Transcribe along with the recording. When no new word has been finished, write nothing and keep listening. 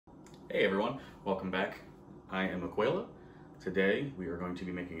Hey everyone, welcome back. I am Aquila. Today we are going to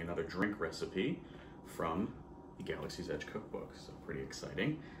be making another drink recipe from the Galaxy's Edge cookbook, so pretty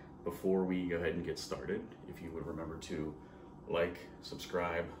exciting. Before we go ahead and get started, if you would remember to like,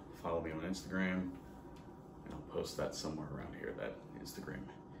 subscribe, follow me on Instagram, and I'll post that somewhere around here, that Instagram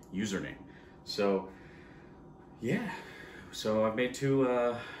username. So yeah, so I've made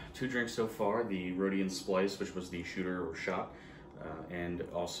two drinks so far, the Rhodian Splice, which was the shooter or shot, and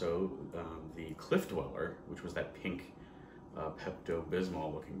also the Cliff Dweller, which was that pink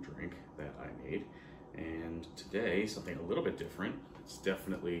Pepto-Bismol looking drink that I made. And today, something a little bit different, it's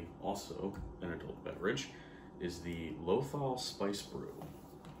definitely also an adult beverage, is the Lothal Spice Brew.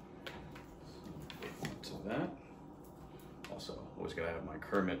 So to that. Also, always gotta have my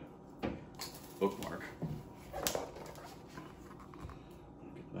Kermit bookmark. Get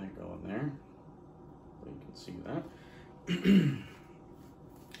that going there, so you can see that.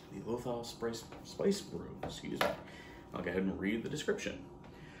 The Lothal Spice Brew, excuse me. I'll go ahead and read the description.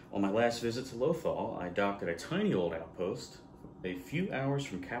 On my last visit to Lothal, I docked at a tiny old outpost a few hours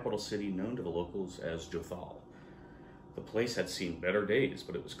from capital city known to the locals as Lothal. The place had seen better days,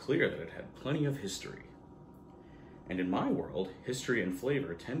 but it was clear that it had plenty of history. And in my world, history and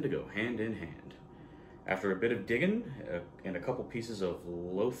flavor tend to go hand in hand. After a bit of digging and a couple pieces of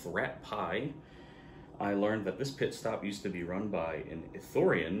Lothrat pie, I learned that this pit stop used to be run by an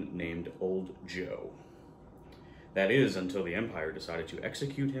Ithorian named Old Joe. That is, until the Empire decided to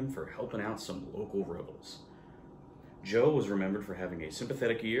execute him for helping out some local rebels. Joe was remembered for having a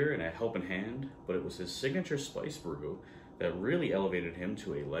sympathetic ear and a helping hand, but it was his signature spice brew that really elevated him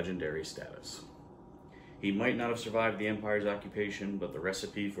to a legendary status. He might not have survived the Empire's occupation, but the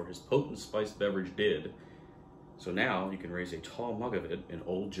recipe for his potent spiced beverage did. So now you can raise a tall mug of it in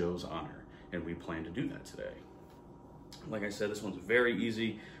Old Joe's honor. And we plan to do that today. Like I said, this one's very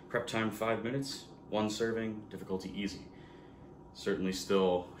easy. Prep time 5 minutes, one serving, difficulty easy. Certainly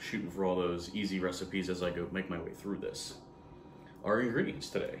still shooting for all those easy recipes as I go make my way through this. Our ingredients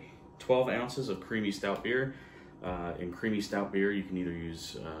today: 12 ounces of creamy stout beer. In creamy stout beer, you can either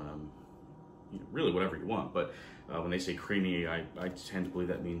use really whatever you want, but when they say creamy, I tend to believe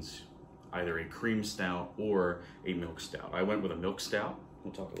that means either a cream stout or a milk stout. I went with a milk stout.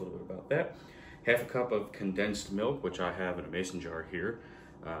 We'll talk a little bit about that. Half a cup of condensed milk, which I have in a mason jar here.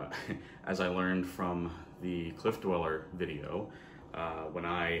 As I learned from the Cliff Dweller video, when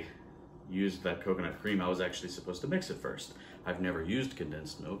I used that coconut cream, I was actually supposed to mix it first. I've never used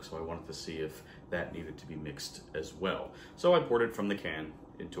condensed milk, so I wanted to see if that needed to be mixed as well. So I poured it from the can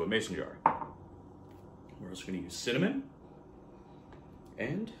into a mason jar. We're also going to use cinnamon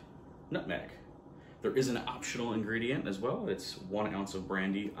and nutmeg. There is an optional ingredient as well. It's 1 ounce of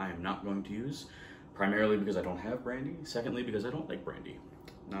brandy I am not going to use, primarily because I don't have brandy. Secondly, because I don't like brandy.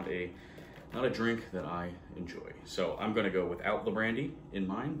 Not a drink that I enjoy. So I'm gonna go without the brandy in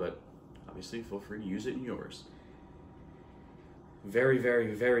mine, but obviously feel free to use it in yours. Very,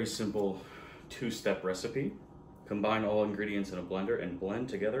 very, very simple 2-step recipe. Combine all ingredients in a blender and blend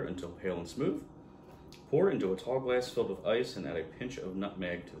together until pale and smooth. Pour into a tall glass filled with ice and add a pinch of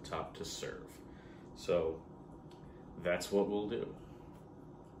nutmeg to the top to serve. So that's what we'll do.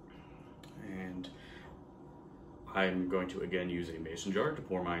 And I'm going to again use a mason jar to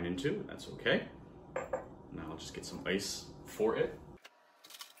pour mine into. That's okay. Now I'll just get some ice for it.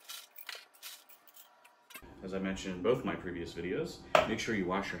 As I mentioned in both my previous videos, make sure you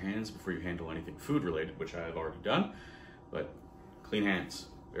wash your hands before you handle anything food related, which I have already done. But clean hands,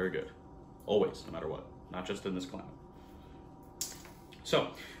 very good. Always, no matter what, not just in this climate.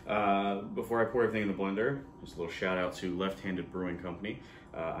 So, before I pour everything in the blender, just a little shout out to Left-Handed Brewing Company.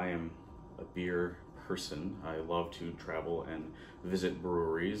 I am a beer person. I love to travel and visit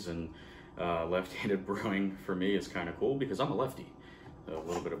breweries, and left-handed brewing for me is kind of cool because I'm a lefty. A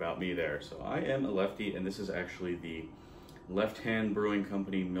little bit about me there. So I am a lefty, and this is actually the Left Hand Brewing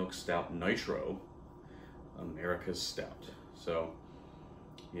Company Milk Stout Nitro, America's Stout. So,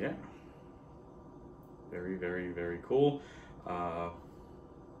 yeah. Very, very, very cool.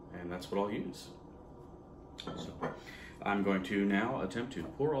 And that's what I'll use. So I'm going to now attempt to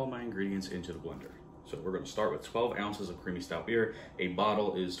pour all my ingredients into the blender. So we're going to start with 12 ounces of creamy stout beer. A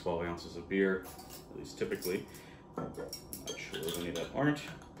bottle is 12 ounces of beer, at least typically. I'm not sure there's any that aren't.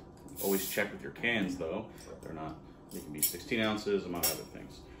 Always check with your cans though. They're not, they can be 16 ounces among other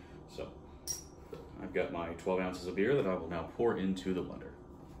things. So I've got my 12 ounces of beer that I will now pour into the blender.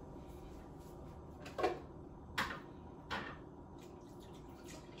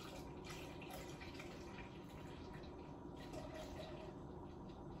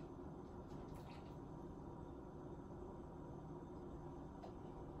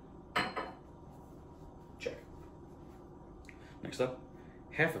 next up,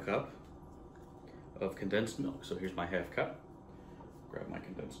 half a cup of condensed milk. So here's my half cup. Grab my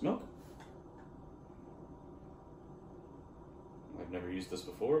condensed milk. I've never used this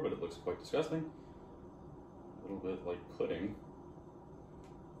before, but it looks quite disgusting. A little bit like pudding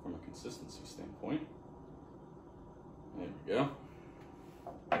from a consistency standpoint. There we go.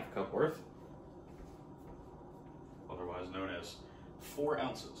 Half cup worth. Otherwise known as 4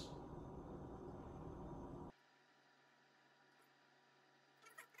 ounces.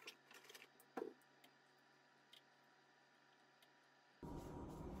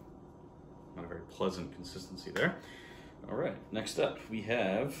 Not a very pleasant consistency there. All right, next up we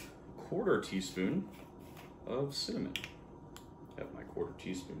have a 1/4 teaspoon of cinnamon. I have my 1/4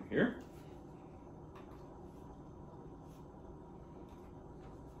 teaspoon here.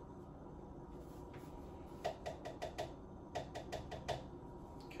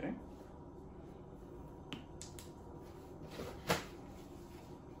 Okay.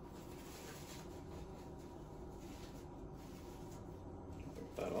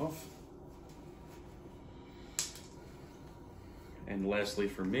 Take that off. And lastly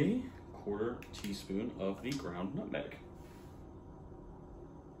for me, 1/4 teaspoon of the ground nutmeg.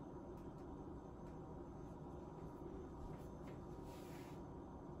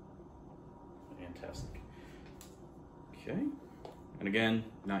 Fantastic. Okay. And again,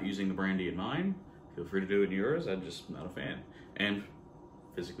 not using the brandy in mine. Feel free to do it in yours. I'm just not a fan. And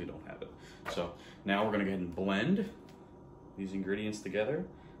physically don't have it. So now we're gonna go ahead and blend these ingredients together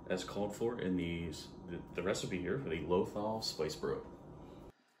as called for in the recipe here for the Lothal Spice Brew.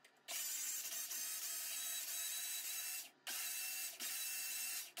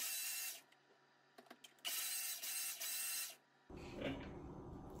 Okay.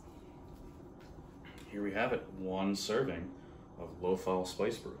 Here we have it, 1 serving of Lothal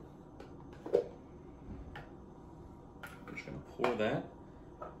Spice Brew. We're just gonna pour that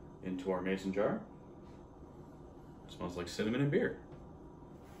into our mason jar. It smells like cinnamon and beer.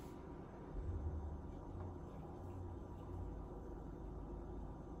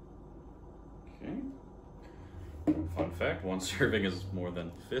 Okay. Fun fact, 1 serving is more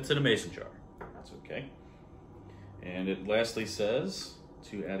than fits in a mason jar. That's okay. And it lastly says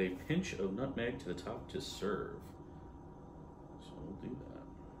to add a pinch of nutmeg to the top to serve. So we'll do that.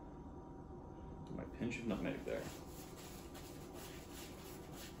 My pinch of nutmeg there.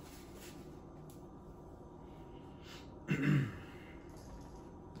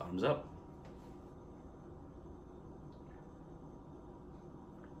 Thumbs up.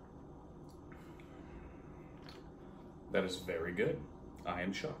 That is very good. I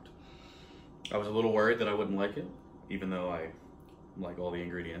am shocked. I was a little worried that I wouldn't like it, even though I like all the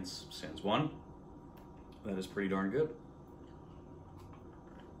ingredients, sans one. That is pretty darn good.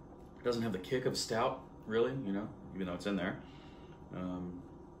 It doesn't have the kick of stout, really, you know, even though it's in there.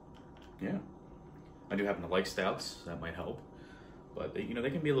 Yeah. I do happen to like stouts, so that might help. But, you know,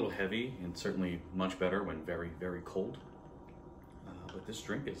 they can be a little heavy and certainly much better when very, very cold. But this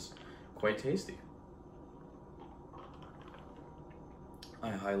drink is quite tasty.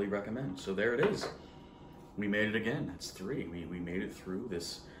 I highly recommend. So there it is. We made it again. That's 3. We made it through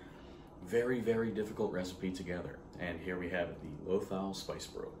this very, very difficult recipe together. And here we have it, the Lothal Spice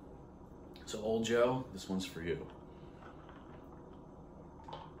Brew. So old Joe, this one's for you.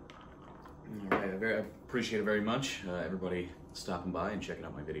 All right, I appreciate it very much, everybody stopping by and checking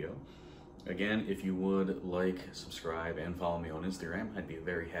out my video. Again, if you would like, subscribe, and follow me on Instagram, I'd be a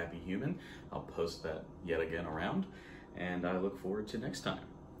very happy human. I'll post that yet again around, and I look forward to next time.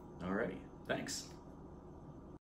 Alrighty, thanks.